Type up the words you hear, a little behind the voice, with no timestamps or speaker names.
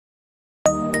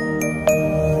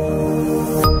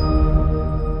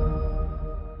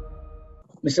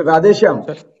Mr. Radhe Shyam.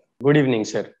 Sir, good evening,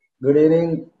 sir. Good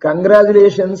evening.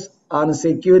 Congratulations on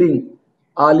securing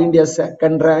All India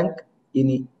second rank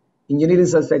in Engineering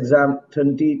Science Exam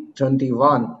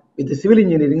 2021 with the Civil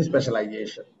Engineering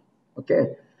specialization.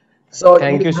 Okay. So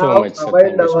Thank you so have much, sir. availed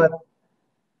Thank you so our much.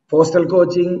 Postal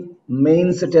coaching,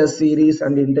 mains test series,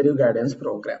 and interview guidance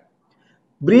program.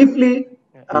 Briefly,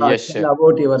 Yes, tell sir.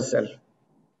 about yourself.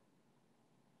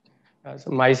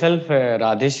 So myself,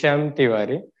 Radhe Shyam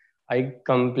Tiwari. I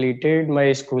completed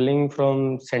my schooling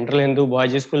from Central Hindu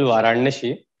Boys School,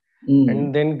 Varanasi,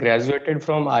 and then graduated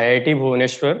from IIT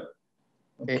Bhubaneswar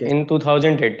Okay. in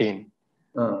 2018.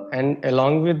 And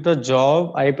along with the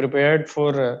job, I prepared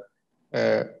for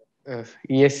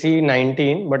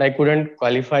ESE-19, but I couldn't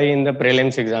qualify in the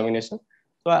prelims examination.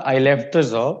 So I left the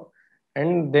job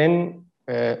and then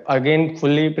again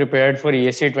fully prepared for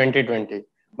ESE-2020,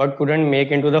 but couldn't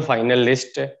make into the final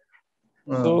list.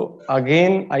 So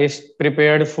again, I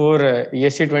prepared for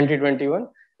ESE-2021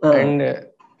 and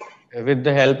with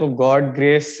the help of God,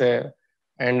 grace,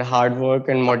 and hard work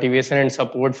and motivation and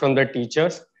support from the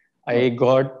teachers, I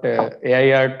got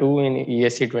AIR2 in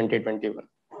ESE 2021.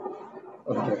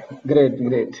 Okay,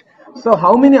 great. So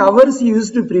how many hours you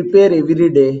used to prepare every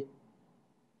day?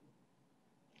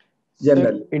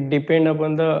 Generally? Sir, it depends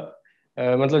upon the,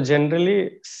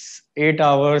 generally 8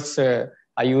 hours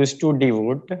I used to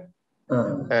devote.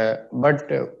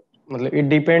 But it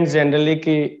depends generally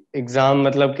कि exam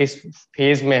मतलब किस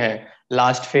phase में है,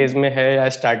 last phase में है या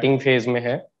starting phase में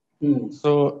है.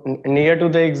 So near to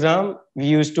the exam, we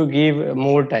used to give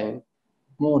more time.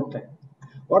 More time.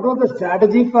 What was the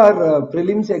strategy for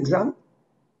prelims exam?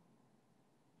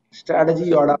 Strategy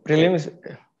you adopted? Prelims,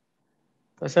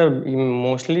 sir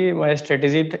mostly my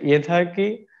strategy ये था कि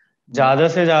ज्यादा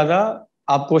से ज्यादा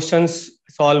आप क्वेश्चंस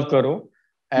सॉल्व करो.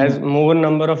 As more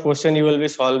number of question you will be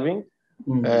solving,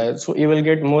 so you will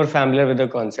get more familiar with the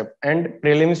concept. And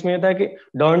prelims में था कि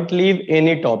don't leave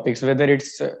any topics, whether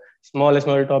it's small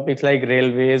topics like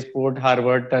railways, port,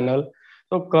 harbor, tunnel.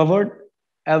 So covered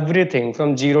everything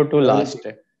from zero to last.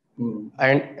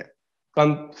 And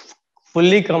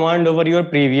fully command over your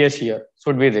previous year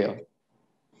should be there.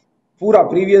 Pura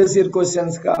previous year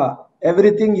questions ka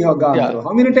everything you have gone through.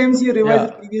 How many times you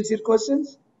revised previous year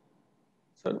questions?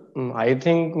 So I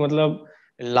think मतलब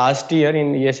last year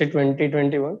in ESE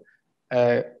 2021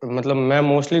 मतलब मैं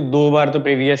mostly 2 बार तो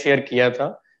previous year किया था.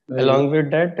 Along with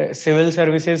that civil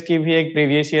services की भी एक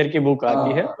previous year की बुक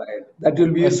आती है. That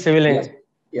will be सिविल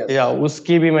या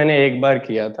उसकी भी मैंने एक बार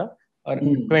किया था. और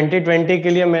 2020 के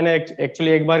लिए मैंने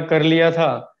एक्चुअली एक बार कर लिया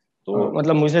था, तो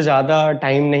मतलब मुझे ज्यादा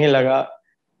टाइम नहीं लगा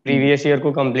प्रीवियस ईयर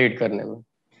को कंप्लीट करने में.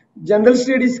 जनरल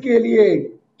स्टडीज के लिए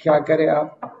क्या करें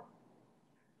आप?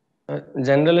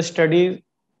 जनरल स्टडीज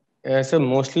ऐसे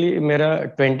मोस्टली मेरा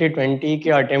 2020 के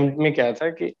अटेम्प्ट में क्या था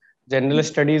कि जनरल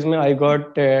स्टडीज में I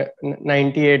got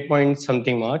 98 point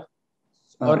something marks,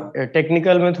 और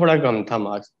टेक्निकल में थोड़ा कम था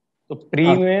मार्क्स. तो प्री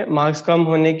में मार्क्स कम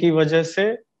होने की वजह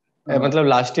से मतलब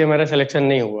लास्ट ईयर मेरा सिलेक्शन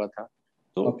नहीं हुआ था.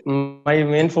 तो माय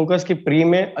मेन फोकस कि प्री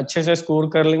में अच्छे से स्कोर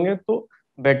कर लेंगे तो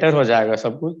बेटर हो जाएगा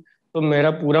सब कुछ. तो मेरा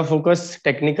पूरा फोकस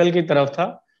टेक्निकल की तरफ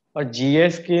था. और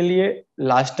जीएस के लिए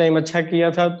लास्ट टाइम अच्छा किया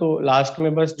था, तो लास्ट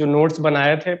में बस जो नोट्स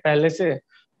बनाए थे पहले से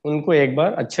उनको एक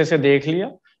बार अच्छे से देख लिया,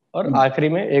 और आखिरी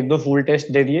में 1-2 फुल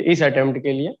टेस्ट दे दिए इस अटेम्प्ट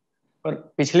के लिए. और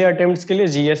पिछले अटेम्प्ट्स के लिए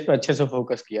जीएस पे अच्छे से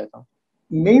फोकस किया था.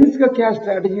 मेंस का क्या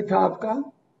स्ट्रेटजी था आपका?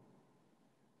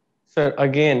 सर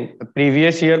अगेन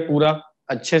प्रीवियस ईयर पूरा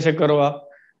अच्छे से करो आप,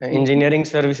 engineering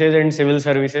services and civil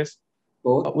services.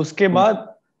 उसके बाद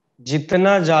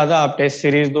जितना ज्यादा आप टेस्ट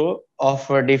सीरीज दो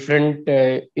of different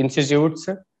institutes,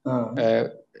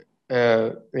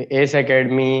 S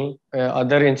academy,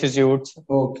 other institutes,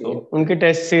 तो उनके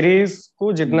टेस्ट सीरीज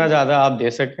को जितना ज्यादा आप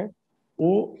दे सकें,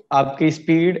 वो आपकी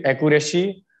स्पीड, एक्यूरेसी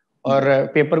और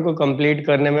पेपर को कंप्लीट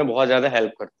करने में बहुत ज्यादा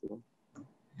हेल्प करती है.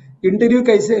 इंटरव्यू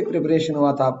कैसे प्रिपरेशन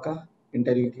हुआ था आपका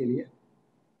इंटरव्यू के लिए?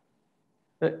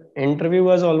 Interview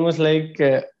was almost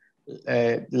like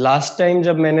last time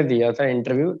जब मैंने दिया था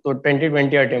इंटरव्यू, तो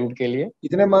 2020 अटेम्प्ट के लिए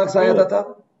कितने मार्क्स आया था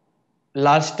तब?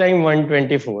 Last time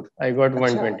 124. I got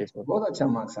 124. बहुत अच्छा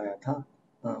मार्क्स आया था.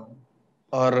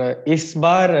 और इस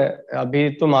बार अभी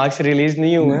तो मार्क्स रिलीज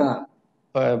नहीं हुए,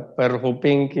 पर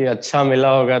होपिंग कि अच्छा मिला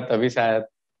होगा, तभी शायद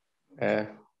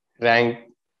रैंक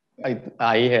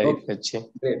आई है अच्छी.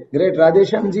 Great. Radhe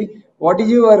Shyam ji, what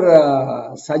is your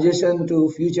suggestion to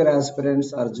future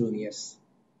aspirants और जूनियर्स?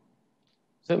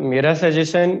 सर मेरा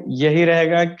सजेशन यही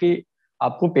रहेगा कि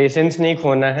आपको पेशेंस नहीं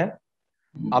खोना है,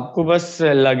 आपको बस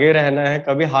लगे रहना है,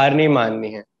 कभी हार नहीं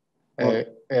माननी है.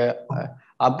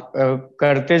 आप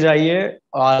करते जाइए,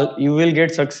 you will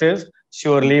get success.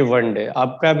 Surely one day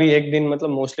आपका भी एक दिन मतलब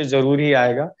मोस्टली जरूर ही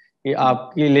आएगा कि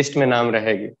आपकी लिस्ट में नाम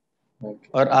रहेगी।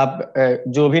 और आप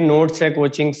जो भी नोट्स है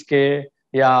कोचिंग्स के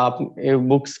या आप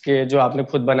बुक्स के जो आपने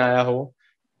खुद बनाया हो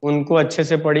उनको अच्छे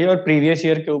से पढ़िए और प्रीवियस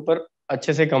ईयर के ऊपर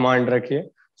अच्छे से कमांड रखिए,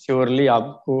 श्योरली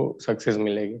आपको सक्सेस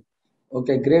मिलेगी।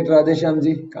 Okay, great, Radhe Shyam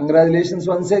ji. Congratulations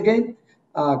once again.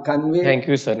 Convey thank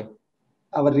you sir.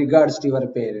 our regards to your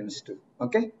parents too.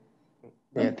 Okay.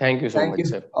 Thank you so Thank much you.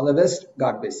 Sir. All the best.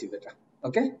 God bless you, beta.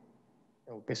 Okay.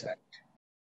 Okay sir.